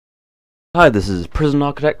Hi, this is Prison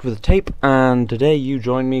Architect with a tape, and today you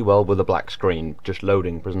join me, well, with a black screen, just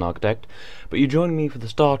loading Prison Architect, but you join me for the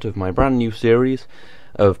start of my brand new series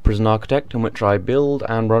of Prison Architect, in which I build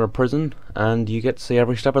and run a prison, and you get to see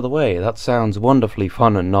every step of the way. That sounds wonderfully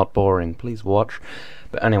fun and not boring. Please watch.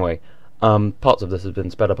 But anyway, parts of this have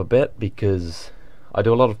been sped up a bit, because I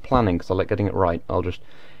do a lot of planning, because I like getting it right. I'll just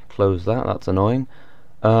close that, that's annoying.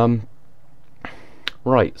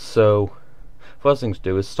 Right, so first thing to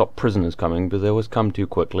do is stop prisoners coming, because they always come too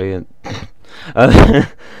quickly, and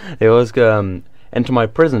they always enter my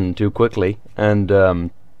prison too quickly, and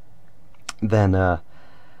then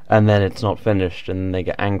it's not finished, and they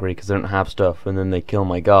get angry because they don't have stuff, and then they kill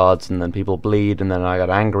my guards, and then people bleed, and then I get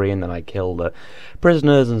angry, and then I kill the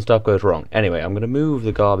prisoners, and stuff goes wrong. Anyway, I'm going to move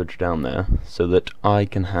the garbage down there so that I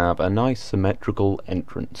can have a nice symmetrical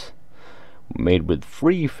entrance made with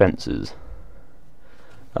 3 fences.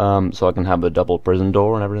 So I can have a double prison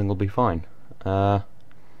door and everything will be fine. And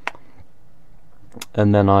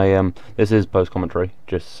then this is post-commentary,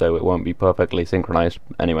 just so it won't be perfectly synchronized.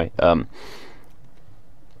 Anyway,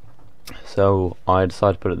 so I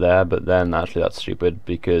decided to put it there, but then actually that's stupid,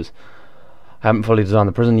 because I haven't fully designed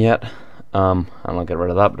the prison yet, and I'll get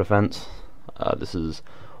rid of that defense. This is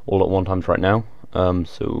all at one time right now.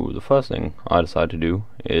 So the first thing I decided to do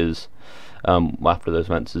is, after those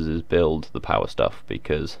fences, is build the power stuff,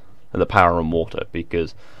 because the power and water,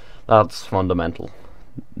 because that's fundamental.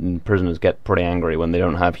 Prisoners get pretty angry when they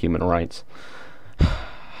don't have human rights.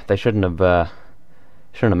 They shouldn't have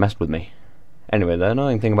messed with me. Anyway, the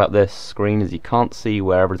annoying thing about this screen is you can't see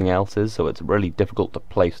where everything else is, so it's really difficult to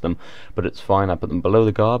place them, but it's fine. I put them below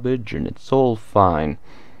the garbage and it's all fine.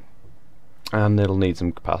 And it'll need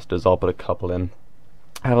some capacitors. I'll put a couple in.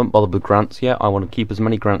 I haven't bothered with grants yet. I want to keep as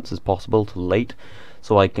many grants as possible till late,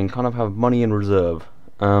 so I can kind of have money in reserve.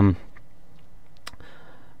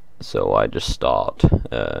 So I just start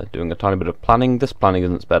doing a tiny bit of planning. This planning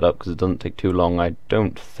isn't sped up because it doesn't take too long, I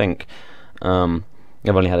don't think.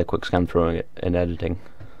 I've only had a quick scan through it in editing.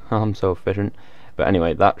 I'm so efficient. But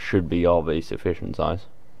anyway, that should be of a sufficient size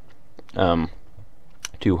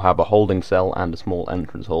to have a holding cell and a small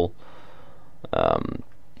entrance hall,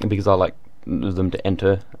 because I like them to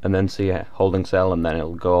enter and then see a holding cell, and then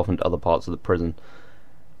it'll go off into other parts of the prison,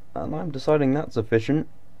 and I'm deciding that's sufficient.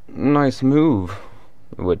 Nice move,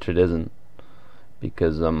 which it isn't,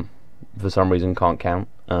 because for some reason can't count,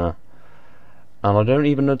 and I don't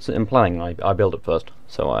even notice it in planning. I build it first.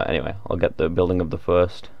 So anyway, I'll get the building of the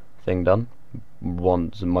first thing done.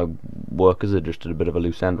 My workers are just at a bit of a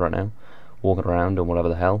loose end right now, walking around and whatever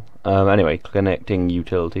the hell. Anyway, connecting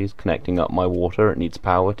utilities, connecting up my water. It needs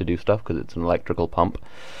power to do stuff because it's an electrical pump.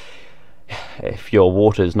 If your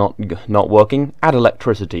water is not working, add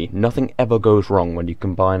electricity. Nothing ever goes wrong when you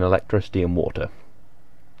combine electricity and water.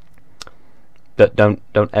 Don't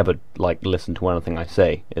ever listen to anything I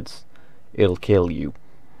say. It'll kill you.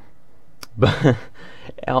 But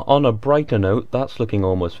on a brighter note, that's looking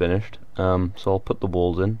almost finished. So I'll put the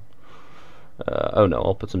walls in. Oh no,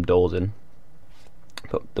 I'll put some doors in.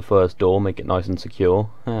 Put the first door, make it nice and secure.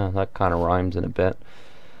 That kind of rhymes in a bit.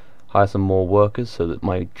 Hire some more workers so that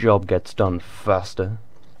my job gets done faster.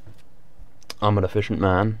 I'm an efficient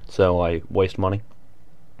man, so I waste money.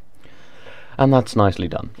 And that's nicely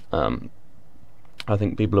done. I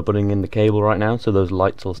think people are putting in the cable right now, so those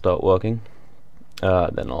lights will start working.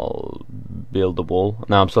 Then I'll build the wall.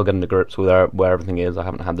 Now I'm still getting to grips with where everything is. I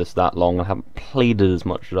haven't had this that long. I haven't played it as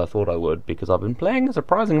much as I thought I would, because I've been playing a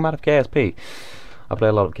surprising amount of KSP. I play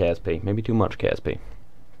a lot of KSP, maybe too much KSP.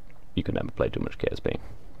 You can never play too much KSP.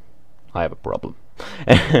 I have a problem.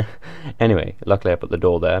 Anyway, luckily I put the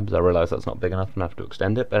door there, because I realised that's not big enough and I have to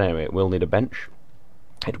extend it. But anyway, it will need a bench.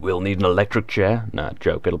 It will need an electric chair. Nah,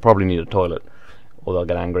 joke. It'll probably need a toilet, or they'll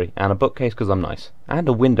get angry. And a bookcase, because I'm nice. And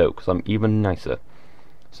a window, because I'm even nicer.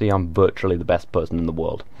 See, I'm virtually the best person in the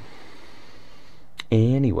world.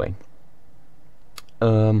 Anyway,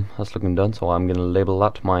 that's looking done, so I'm going to label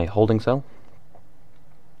that my holding cell.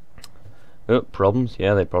 Oh, problems.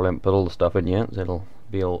 Yeah, they probably haven't put all the stuff in yet, so it'll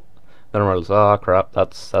be all... Then I realize, crap,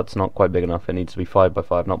 that's not quite big enough. It needs to be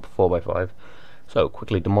 5x5, not 4x5. So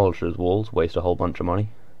quickly demolish those walls, waste a whole bunch of money.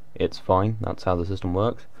 It's fine. That's how the system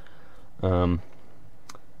works. And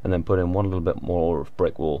then put in one little bit more of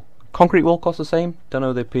brick wall. Concrete wall costs the same. Don't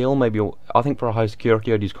know the appeal. Maybe I think for a high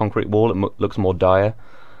security I'd use concrete wall. It looks more dire.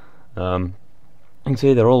 You can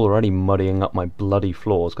see they're all already muddying up my bloody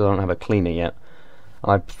floors because I don't have a cleaner yet.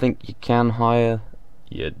 I think you can hire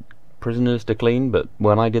your prisoners to clean, but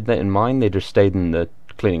when I did that in mine, they just stayed in the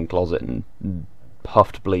cleaning closet and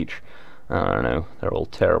puffed bleach. I don't know. They're all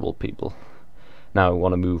terrible people. Now I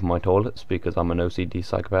want to move my toilets because I'm an OCD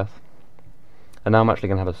psychopath. And now I'm actually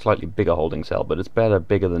going to have a slightly bigger holding cell, but it's better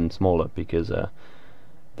bigger than smaller because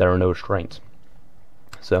there are no restraints.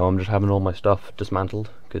 So I'm just having all my stuff dismantled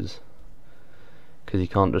because you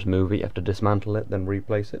can't just move it, you have to dismantle it, then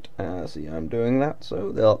replace it. So yeah, I'm doing that,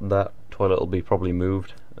 so that toilet will be probably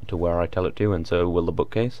moved to where I tell it to, and so will the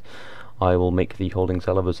bookcase. I will make the holding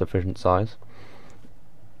cell of a sufficient size.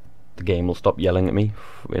 The game will stop yelling at me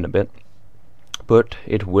in a bit, but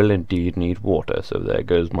it will indeed need water, so there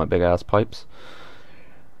goes my big ass pipes.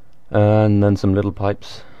 And then some little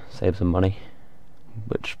pipes, save some money,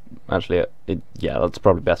 which actually, yeah, that's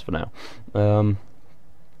probably best for now.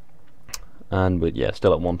 But yeah,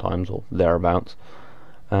 still at 1 times or thereabouts.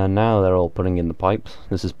 And now they're all putting in the pipes.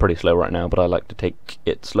 This is pretty slow right now, but I like to take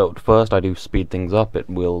it slow at first. I do speed things up, it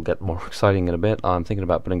will get more exciting in a bit. I'm thinking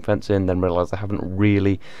about putting fence in, then realise I haven't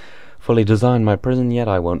really fully designed my prison yet.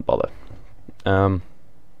 I won't bother.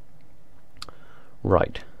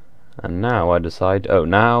 Right. And now I decide, oh,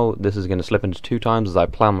 now this is going to slip into 2 times as I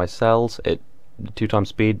plan my cells. 2 times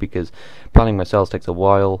speed, because planning my cells takes a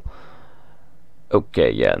while.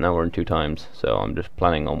 Okay, yeah, now we're in 2 times, so I'm just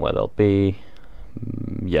planning on where they'll be.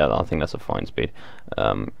 Yeah, I think that's a fine speed.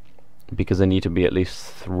 Because they need to be at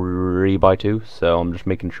least 3 by 2, so I'm just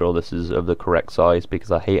making sure this is of the correct size,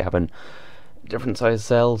 because I hate having different size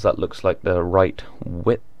cells. That looks like the right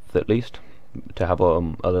width, at least, to have a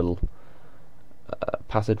little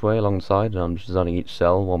passageway along the side. And I'm just designing each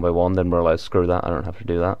cell 1 by 1, then realise, screw that, I don't have to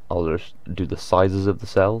do that. I'll just do the sizes of the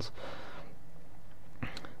cells.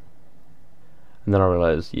 And then I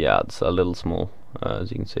realise, yeah, it's a little small, as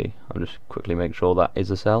you can see. I'll just quickly make sure that is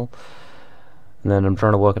a cell. And then I'm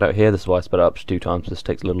trying to work it out here. This is why I sped it up to 2 times. This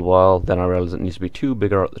takes a little while. Then I realise it needs to be 2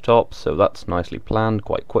 bigger at the top, so that's nicely planned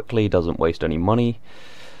quite quickly, doesn't waste any money.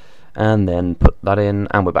 And then put that in,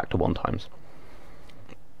 and we're back to 1 times.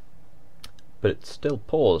 But it's still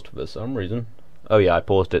paused for some reason. Oh yeah, I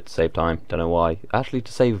paused it to save time, don't know why. Actually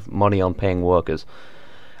to save money on paying workers.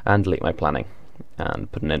 And delete my planning.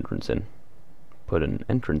 And put an entrance in. Put an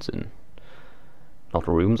entrance in. Not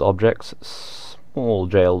rooms, objects, small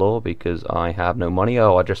jail door, because I have no money.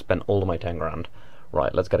 Oh, I just spent all of my 10 grand.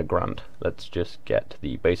 Right, let's get a grant. Let's just get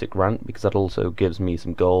the basic grant, because that also gives me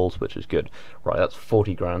some goals, which is good. Right, that's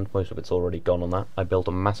 40 grand. Most of it's already gone on that. I built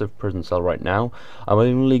a massive prison cell right now. I'm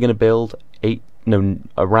only going to build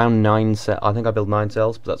around 9 cells. I think I build 9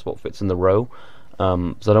 cells, but that's what fits in the row. So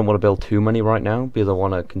I don't want to build too many right now, because I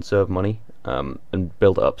want to conserve money and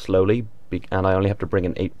build it up slowly. And I only have to bring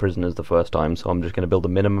in 8 prisoners the first time, so I'm just going to build a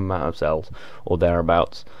minimum amount of cells, or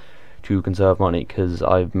thereabouts, to conserve money, because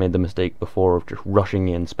I've made the mistake before of just rushing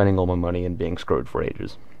in, spending all my money, and being screwed for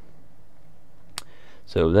ages.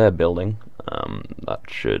 So they're building. That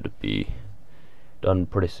should be done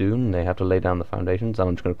pretty soon. They have to lay down the foundations.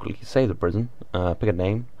 I'm just going to quickly save the prison, pick a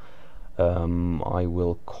name. I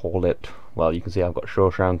will call it, well, you can see I've got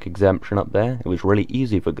Shawshank Exemption up there. It was really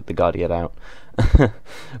easy for the guy to get out.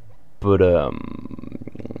 But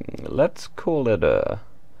let's call it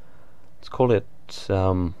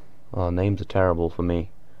oh, names are terrible for me.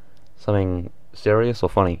 Something serious or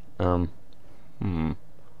funny?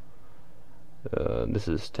 This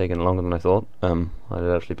is taking longer than I thought. I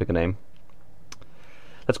did actually pick a name.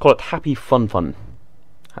 Let's call it Happy Fun Fun.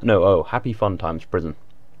 No, oh, Happy Fun Times Prison.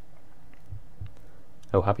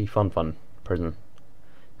 Oh, Happy Fun Fun Prison.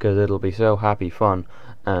 Because it'll be so happy fun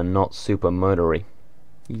and not super murdery.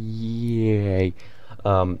 Yay.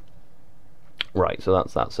 Right, so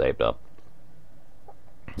that's that saved up.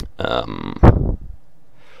 I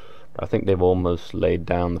think they've almost laid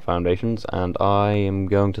down the foundations, and I am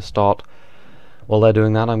going to start, while they're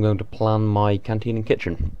doing that, I'm going to plan my canteen and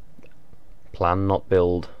kitchen. Plan, not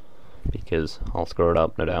build, because I'll screw it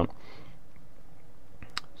up, no doubt.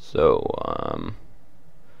 So,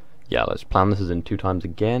 yeah, let's plan. This is in 2 times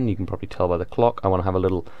again. You can probably tell by the clock. I want to have a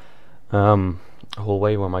little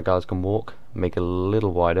hallway where my guys can walk, make it a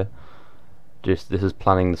little wider. This is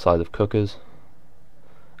planning the size of cookers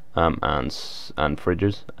and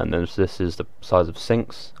fridges, and then this is the size of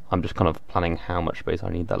sinks. I'm just kind of planning how much space I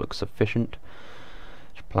need. That looks sufficient.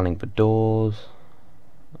 Just planning for doors,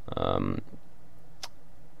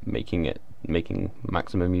 making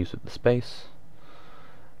maximum use of the space.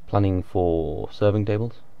 Planning for serving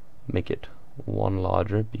tables. Make it 1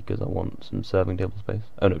 larger because I want some serving table space.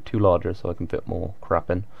 Oh no, 2 larger so I can fit more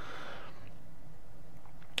crap in.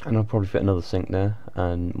 And I'll probably fit another sink there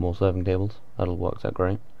and more serving tables. That'll work out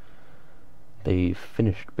great. They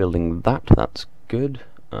finished building that. That's good.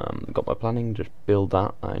 Got my planning. Just build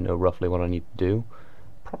that. I know roughly what I need to do.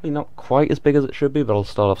 Probably not quite as big as it should be, but I'll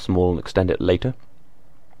start off small and extend it later.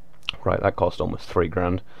 Right, that cost almost 3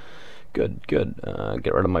 grand. Good, good.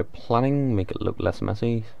 Get rid of my planning, make it look less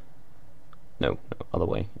messy. No, other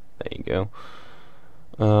way. There you go.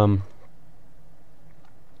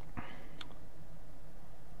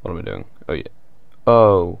 What am I doing? Oh yeah.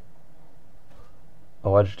 Oh,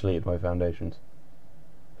 I just deleted my foundations.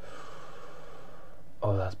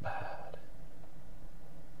 Oh, that's bad.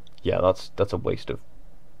 Yeah, that's a waste of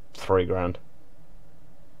 £3 grand.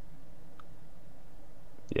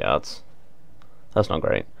 Yeah, that's not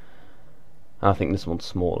great. I think this one's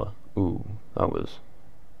smaller. Ooh, that was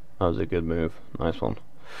a good move. Nice one.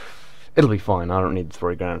 It'll be fine. I don't need the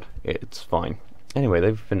 £3 grand. It's fine. Anyway,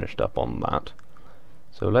 they've finished up on that.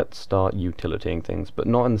 So let's start utilitying things, but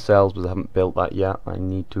not in the cells because I haven't built that yet. I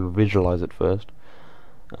need to visualize it first.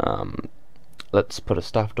 Let's put a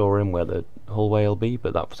staff door in where the hallway will be,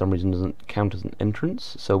 but that for some reason doesn't count as an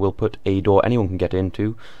entrance. So we'll put a door anyone can get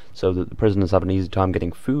into, so that the prisoners have an easy time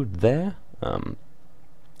getting food there, and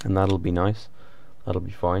that'll be nice. That'll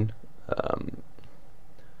be fine.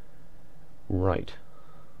 Right.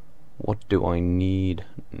 What do I need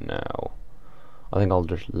now? I think I'll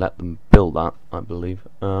just let them build that, I believe.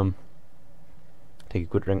 Take a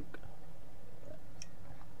quick drink.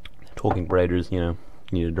 Talking braiders, you know,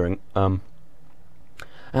 need a drink.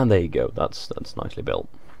 And there you go, that's nicely built.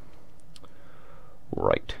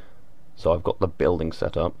 Right. So I've got the building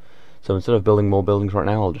set up. So instead of building more buildings right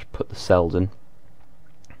now, I'll just put the cells in.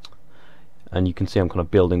 And you can see I'm kind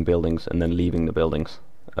of building buildings and then leaving the buildings.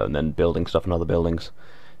 And then building stuff in other buildings.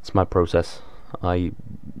 It's my process.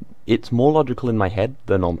 It's more logical in my head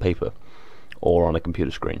than on paper or on a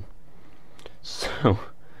computer screen. So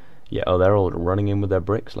yeah, oh, they're all running in with their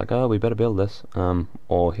bricks like, oh, we better build this,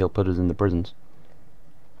 or he'll put us in the prisons.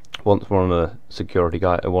 Once one of the security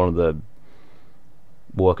one of the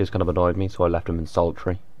workers kind of annoyed me, so I left him in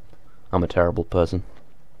solitary. I'm a terrible person,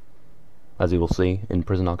 as you will see in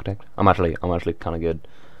Prison Architect. I'm actually kind of good.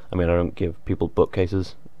 I mean, I don't give people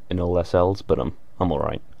bookcases in all their cells, but I'm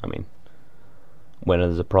alright. I mean, when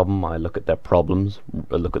there's a problem, I look at their problems,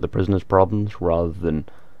 I look at the prisoners' problems, rather than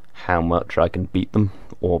how much I can beat them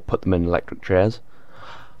or put them in electric chairs.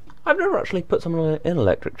 I've never actually put someone in an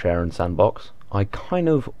electric chair in Sandbox. I kind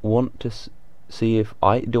of want to see if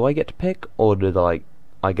I get to pick, or do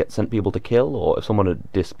I get sent people to kill, or if someone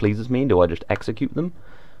displeases me, do I just execute them?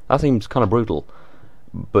 That seems kind of brutal,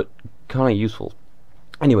 but kind of useful.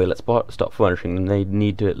 Anyway, let's start furnishing them. They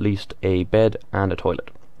need at least a bed and a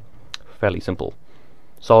toilet. Fairly simple.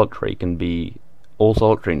 Solitary can be... all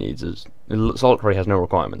solitary needs is... solitary has no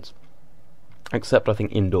requirements. Except, I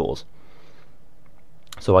think, indoors.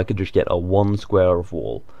 So I could just get a 1 square of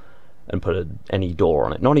wall and put any door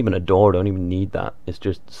on it. Not even a door, I don't even need that. It's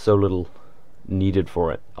just so little needed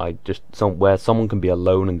for it. Where someone can be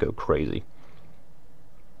alone and go crazy.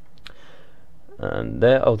 And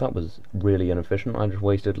there, oh, that was really inefficient. I just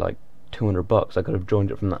wasted like $200. I could have joined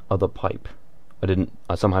it from that other pipe.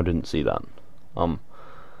 I somehow didn't see that.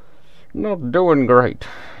 Not doing great.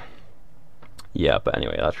 Yeah, but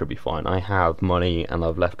anyway, that should be fine. I have money and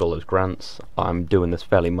I've left all those grants. I'm doing this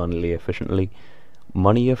fairly money efficiently.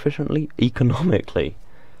 Economically.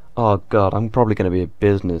 Oh god, I'm probably going to be a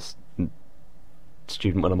business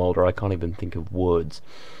student when I'm older. I can't even think of words.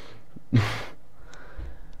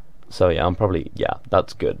 So yeah, yeah,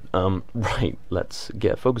 that's good. Right, let's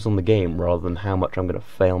get focus on the game rather than how much I'm going to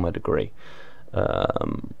fail my degree.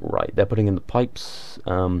 Right, they're putting in the pipes.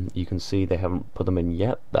 You can see they haven't put them in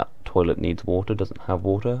yet. That toilet needs water, doesn't have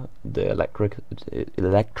water. The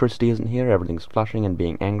electricity isn't here. Everything's flashing and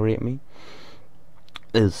being angry at me.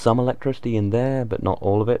 There's some electricity in there, but not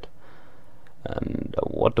all of it. And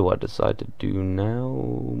what do I decide to do now?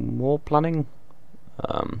 More planning?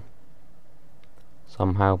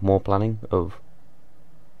 Somehow more planning of...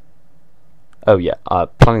 oh yeah,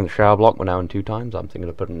 planning the shower block. We're now in 2 times. I'm thinking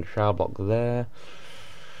of putting a shower block there.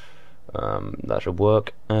 That should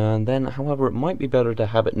work. And then, however, it might be better to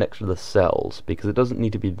have it next to the cells, because it doesn't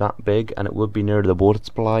need to be that big, and it would be near to the water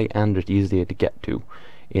supply and just easier to get to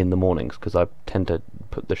in the mornings, because I tend to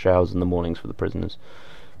put the showers in the mornings for the prisoners.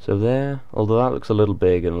 So there, although that looks a little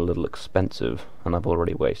big and a little expensive, and I've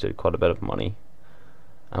already wasted quite a bit of money,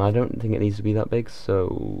 and I don't think it needs to be that big, so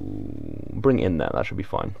bring it in there. That should be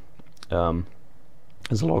fine.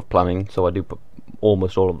 There's a lot of planning, so I do put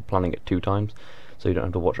almost all of the planning at 2 times, so you don't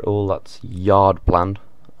have to watch it all. That's yard planned.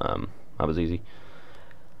 That was easy.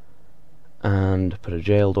 And put a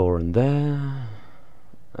jail door in there.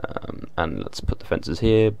 And let's put the fences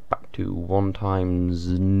here. Back to 1 times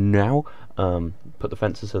now. Put the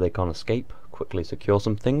fences so they can't escape. Quickly secure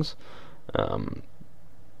some things.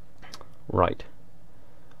 Right.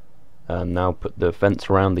 Now put the fence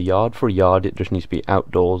around the yard. For a yard, it just needs to be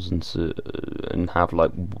outdoors and have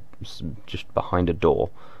like just behind a door.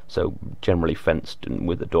 So generally fenced and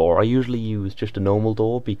with a door. I usually use just a normal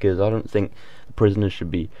door because I don't think prisoners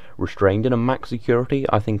should be restrained in a max security.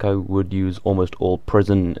 I think I would use almost all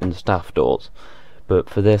prison and staff doors. But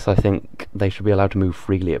for this, I think they should be allowed to move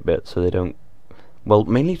freely a bit so they don't... Well,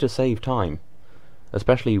 mainly to save time.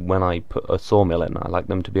 Especially when I put a sawmill in, I like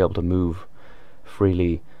them to be able to move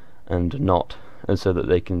freely and not, and so that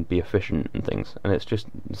they can be efficient and things. And it just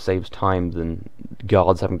saves time than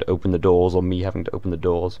guards having to open the doors or me having to open the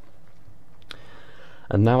doors.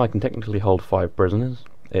 And now I can technically hold 5 prisoners.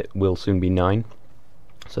 It will soon be 9.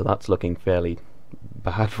 So that's looking fairly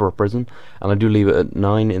bad for a prison. And I do leave it at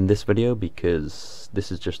 9 in this video because this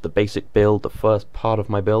is just the basic build, the first part of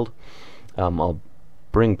my build. I'll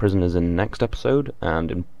bring prisoners in next episode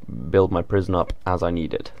and build my prison up as I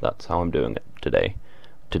need it. That's how I'm doing it today.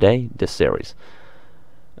 This series.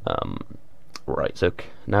 Right, so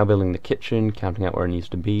now building the kitchen, counting out where it needs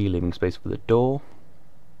to be, leaving space for the door,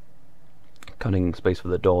 cutting space for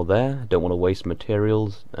the door there. Don't want to waste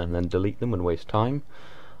materials and then delete them and waste time.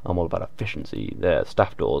 I'm all about efficiency. There,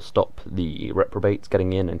 staff doors stop the reprobates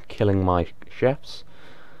getting in and killing my chefs.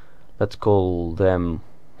 Let's call them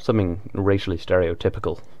something racially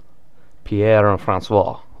stereotypical. Pierre and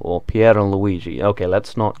Francois, or Pierre and Luigi. Okay,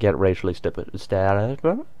 let's not get racially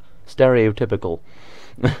stereotypical.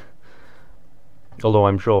 Although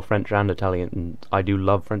I'm sure French and Italian, I do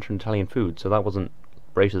love French and Italian food, so that wasn't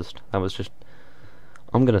racist. That was just...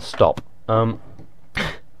 I'm gonna stop.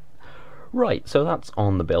 Right, so that's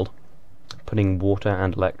on the build. Putting water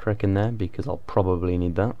and electric in there, because I'll probably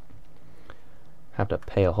need that. Have to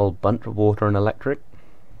pay a whole bunch of water and electric.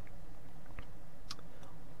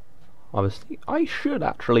 Obviously, I should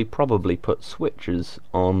actually probably put switches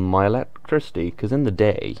on my electricity, because in the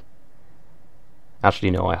day...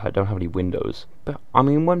 Actually, no, I don't have any windows. But, I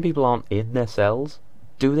mean, when people aren't in their cells,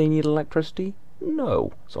 do they need electricity?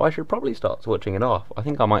 No. So I should probably start switching it off. I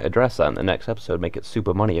think I might address that in the next episode, make it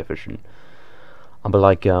super money efficient. I'll be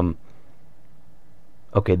like,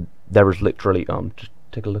 okay, there is literally, just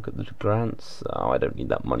take a look at the grants. Oh, I don't need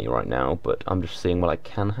that money right now, but I'm just seeing what I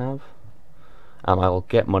can have. And I'll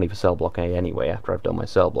get money for cell block A anyway after I've done my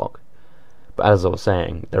cell block. But as I was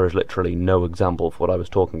saying, there is literally no example of what I was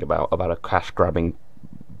talking about a cash-grabbing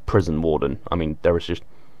prison warden. I mean, there is just...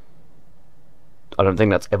 I don't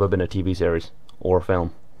think that's ever been a TV series or a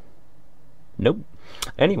film. Nope.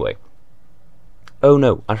 Anyway. Oh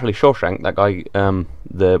no, actually Shawshank, that guy,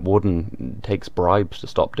 the warden takes bribes to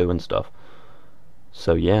stop doing stuff.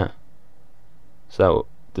 So yeah. So...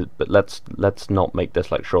 but let's not make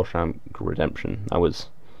this like Shawshank Redemption. That was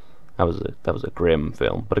a grim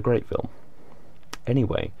film, but a great film.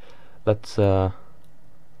 Anyway, let's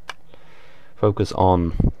focus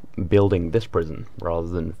on building this prison rather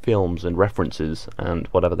than films and references and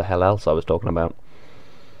whatever the hell else I was talking about.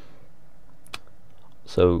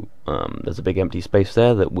 So there's a big empty space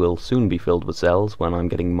there that will soon be filled with cells when I'm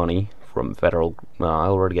getting money from federal. I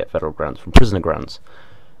already get federal grants from prisoner grants.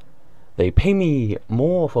 They pay me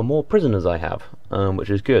more for more prisoners I have,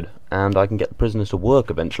 which is good, and I can get the prisoners to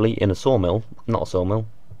work eventually in a sawmill. Not a sawmill.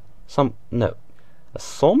 No. A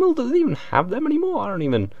sawmill? Do they even have them anymore? I don't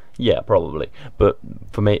even... Yeah, probably. But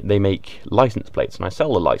for me, they make license plates, and I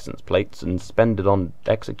sell the license plates and spend it on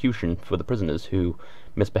execution for the prisoners who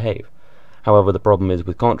misbehave. However, the problem is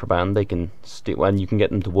with contraband, they can steal, and you can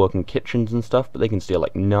get them to work in kitchens and stuff, but they can steal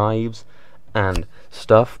like knives and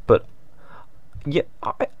stuff. But yeah,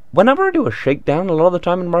 whenever I do a shakedown, a lot of the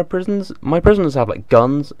time in my prisoners have like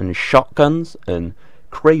guns and shotguns and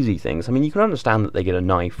crazy things. I mean, you can understand that they get a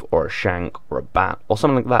knife or a shank or a bat or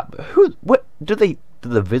something like that. But what do the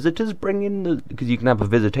visitors bring in? Because you can have a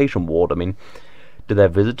visitation ward. I mean, do their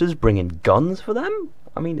visitors bring in guns for them?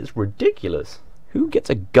 I mean, it's ridiculous. Who gets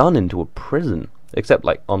a gun into a prison? Except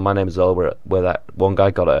like on My Name Is Earl, where that one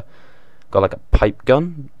guy got like a pipe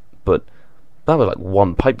gun, but that was like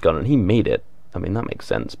one pipe gun and he made it. I mean, that makes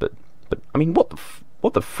sense, but I mean, what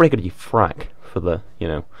the friggity frack for the, you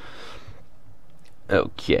know.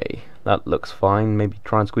 Okay, that looks fine. Maybe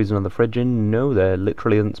try and squeeze another fridge in. No, there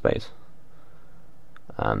literally isn't space.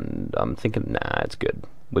 And I'm thinking, nah, it's good.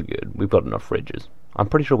 We're good. We've got enough fridges. I'm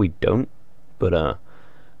pretty sure we don't, but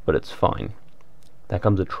it's fine. There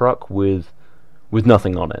comes a truck with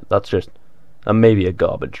nothing on it. That's just maybe a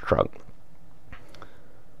garbage truck.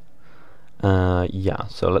 Yeah,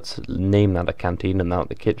 so let's name that a canteen and that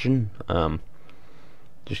the kitchen.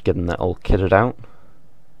 Just getting that all kitted out.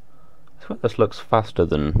 I swear this looks faster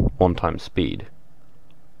than 1x speed.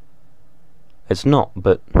 It's not,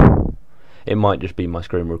 but It might just be my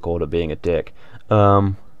screen recorder being a dick.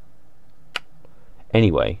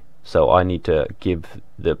 Anyway, so I need to give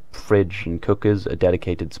the fridge and cookers a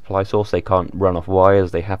dedicated supply source. They can't run off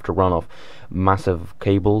wires, they have to run off massive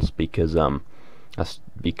cables because that's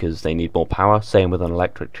because they need more power. Same with an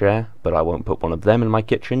electric chair, but I won't put one of them in my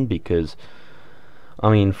kitchen because,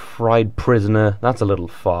 I mean, fried prisoner, that's a little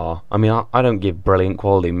far. I mean, I don't give brilliant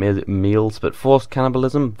quality meals, but forced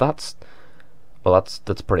cannibalism, that's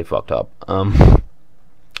pretty fucked up.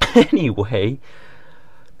 Anyway,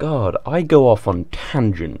 God, I go off on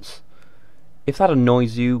tangents. If that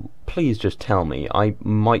annoys you, please just tell me. I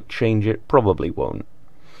might change it, probably won't.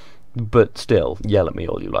 But still, yell at me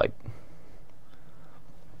all you like.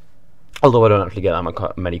 Although I don't actually get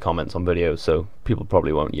that many comments on videos, so people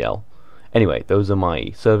probably won't yell. Anyway, those are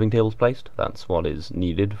my serving tables placed. That's what is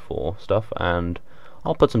needed for stuff, and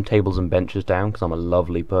I'll put some tables and benches down because I'm a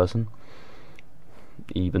lovely person.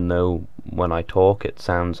 Even though when I talk it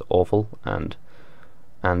sounds awful, and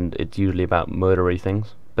it's usually about murdery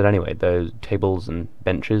things. But anyway, those tables and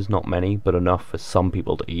benches, not many, but enough for some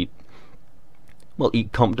people to eat. Well,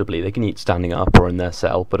 eat comfortably. They can eat standing up or in their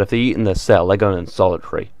cell, but if they eat in their cell, they're going in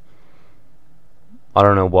solitary. I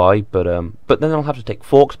don't know why, but then they'll have to take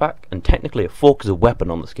forks back, and technically a fork is a weapon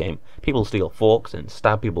on this game. People steal forks and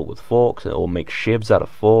stab people with forks, or make shivs out of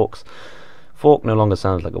forks. Fork no longer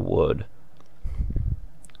sounds like a word.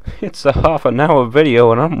 It's a half-an-hour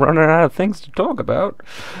video, and I'm running out of things to talk about.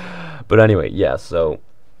 But anyway, yeah, so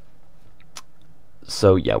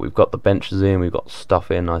yeah, we've got the benches in, we've got stuff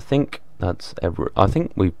in. I think that's I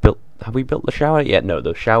think we've built. Have we built the shower yet? No,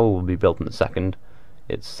 the shower will be built in a second.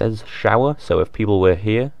 It says shower, so if people were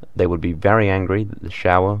here, they would be very angry that the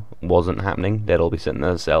shower wasn't happening. They'd all be sitting in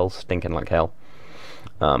their cells, stinking like hell.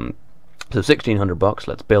 So $1,600.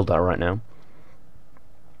 Let's build that right now.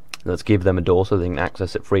 Let's give them a door so they can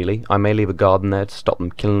access it freely. I may leave a garden there to stop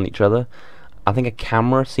them killing each other. I think a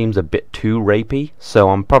camera seems a bit too rapey, so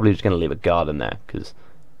I'm probably just going to leave a garden there, because,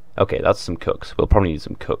 okay, that's some cooks. We'll probably need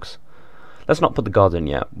some cooks. Let's not put the guards in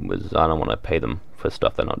yet, because I don't want to pay them for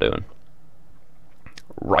stuff they're not doing.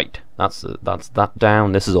 Right, that's that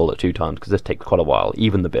down. This is all at 2 times, because this takes quite a while,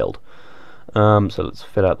 even the build. So let's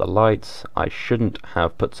fit out the lights. I shouldn't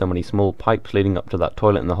have put so many small pipes leading up to that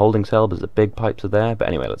toilet in the holding cell, because the big pipes are there. But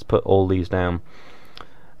anyway, let's put all these down.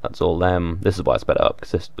 That's all them. This is why I sped it up,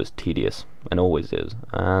 because this was tedious, and always is.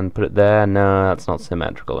 And put it there. No, that's not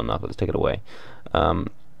symmetrical enough. Let's take it away.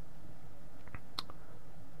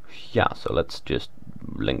 Yeah, so let's just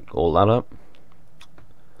link all that up.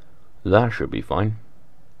 That should be fine.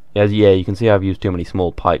 Yeah, you can see I've used too many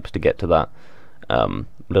small pipes to get to that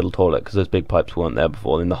little toilet, because those big pipes weren't there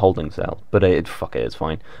before in the holding cell. But fuck it, it's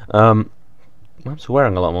fine. I'm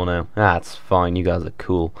swearing a lot more now. It's fine, you guys are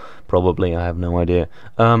cool. Probably, I have no idea.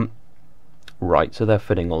 Right, so they're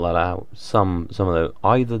fitting all that out. Some of those,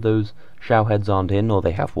 either those shower heads aren't in, or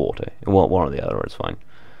they have water. One or the other, it's fine.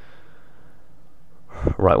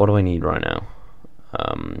 Right, what do I need right now?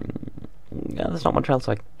 Yeah, there's not much else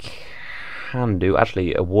I can do.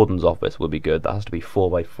 Actually, a warden's office would be good. That has to be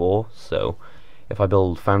 4x4, so if I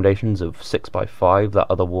build foundations of 6x5, that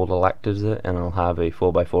other wall will act as it, and I'll have a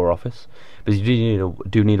 4x4 office. But you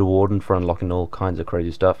do need a warden for unlocking all kinds of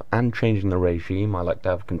crazy stuff, and changing the regime. I like to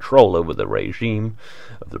have control over the regime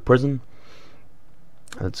of the prison.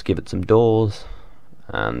 Let's give it some doors,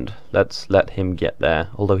 and let's let him get there.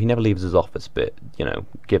 Although he never leaves his office, but, you know,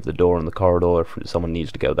 give the door in the corridor if someone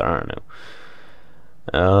needs to go there, I don't know.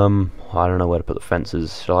 I don't know where to put the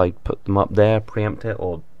fences. Shall I put them up there, preempt it,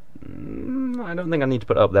 or... I don't think I need to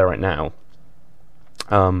put it up there right now.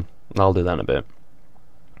 I'll do that in a bit.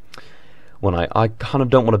 When I kind of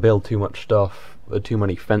don't want to build too much stuff, too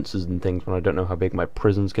many fences and things when I don't know how big my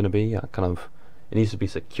prison's going to be. It needs to be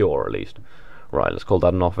secure at least. Right, let's call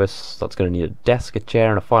that an office. That's going to need a desk, a chair,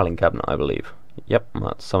 and a filing cabinet, I believe. Yep,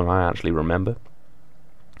 that's something I actually remember.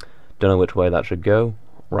 Don't know which way that should go.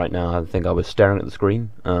 Right now, I think I was staring at the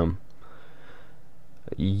screen.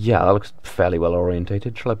 Yeah, that looks fairly well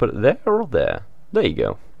orientated. Shall I put it there or there? There you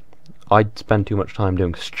go. I'd spend too much time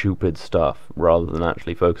doing stupid stuff rather than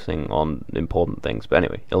actually focusing on important things. But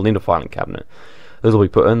anyway, it'll need a filing cabinet. This will be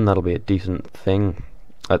put in. That'll be a decent thing.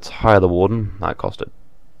 Let's hire the warden. That costed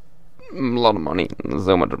a lot of money.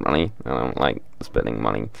 So much money. I don't like spending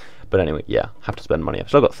money. But anyway, yeah, have to spend money. I've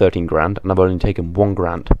still got 13 grand, and I've only taken 1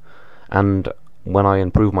 grand. And when I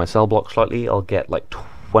improve my cell block slightly, I'll get like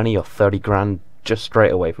 20 or 30 grand just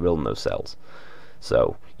straight away for building those cells.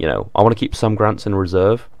 So, you know, I want to keep some grants in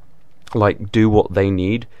reserve, like do what they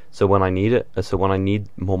need, so when I need it, so when I need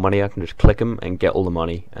more money I can just click them and get all the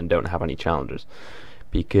money and don't have any challenges,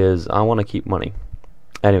 because I want to keep money.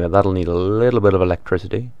 Anyway, that'll need a little bit of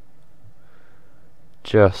electricity.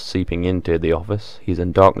 Just seeping into the office. He's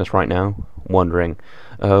in darkness right now, wondering,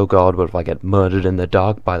 oh god, what if I get murdered in the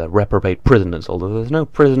dark by the reprobate prisoners? Although there's no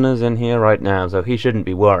prisoners in here right now, so he shouldn't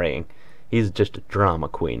be worrying. He's just a drama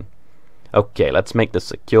queen. Okay, let's make this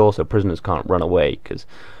secure so prisoners can't run away, because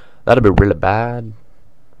that'd be really bad.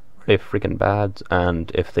 Really freaking bad.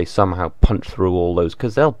 And if they somehow punch through all those,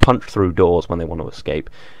 because they'll punch through doors when they want to escape,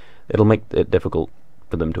 it'll make it difficult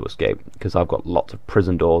for them to escape, because I've got lots of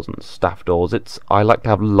prison doors and staff doors. I like to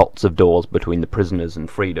have lots of doors between the prisoners and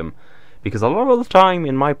freedom, because a lot of the time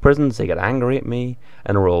in my prisons they get angry at me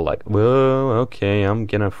and are all like, well, okay, I'm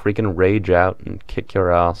gonna freaking rage out and kick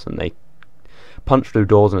your ass, and they punch through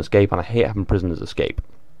doors and escape, and I hate having prisoners escape.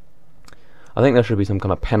 I think there should be some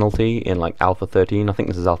kind of penalty in like Alpha 13. I think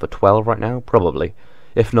this is Alpha 12 right now, probably.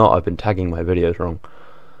 If not, I've been tagging my videos wrong.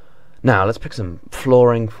 Now, let's pick some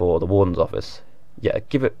flooring for the warden's office. Yeah,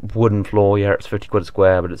 give it wooden floor. Yeah, it's 50 quid a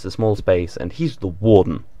square, but it's a small space, and he's the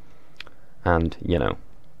warden. And, you know,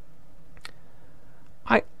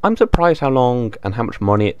 I'm surprised how long and how much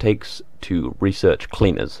money it takes to research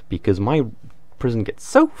cleaners, because my prison gets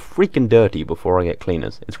so freaking dirty before I get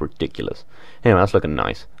cleaners. It's ridiculous. Anyway, that's looking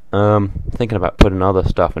nice. Thinking about putting other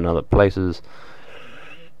stuff in other places,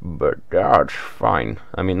 but that's fine.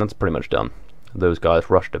 I mean, that's pretty much done. Those guys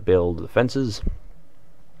rushed to build the fences.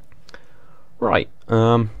 Right,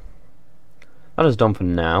 that is done for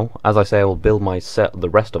now. As I say, I will build the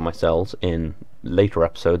rest of my cells in later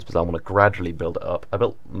episodes, because I want to gradually build it up. I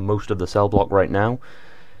built most of the cell block right now,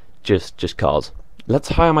 just cause. Let's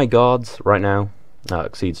hire my guards right now.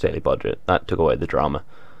 Exceeds daily budget. That took away the drama.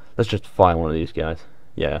 Let's just fire one of these guys.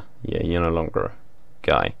 Yeah, you're no longer a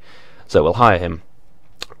guy. So we'll hire him.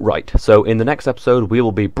 Right, so in the next episode we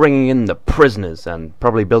will be bringing in the prisoners and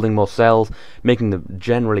probably building more cells,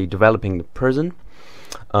 generally developing the prison.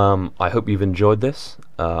 I hope you've enjoyed this.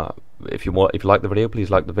 If you like the video, please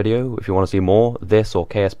like the video. If you want to see more this or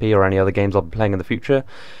KSP or any other games I'll be playing in the future,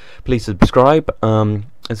 please subscribe.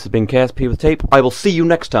 This has been KSP with Tape. I will see you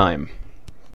next time.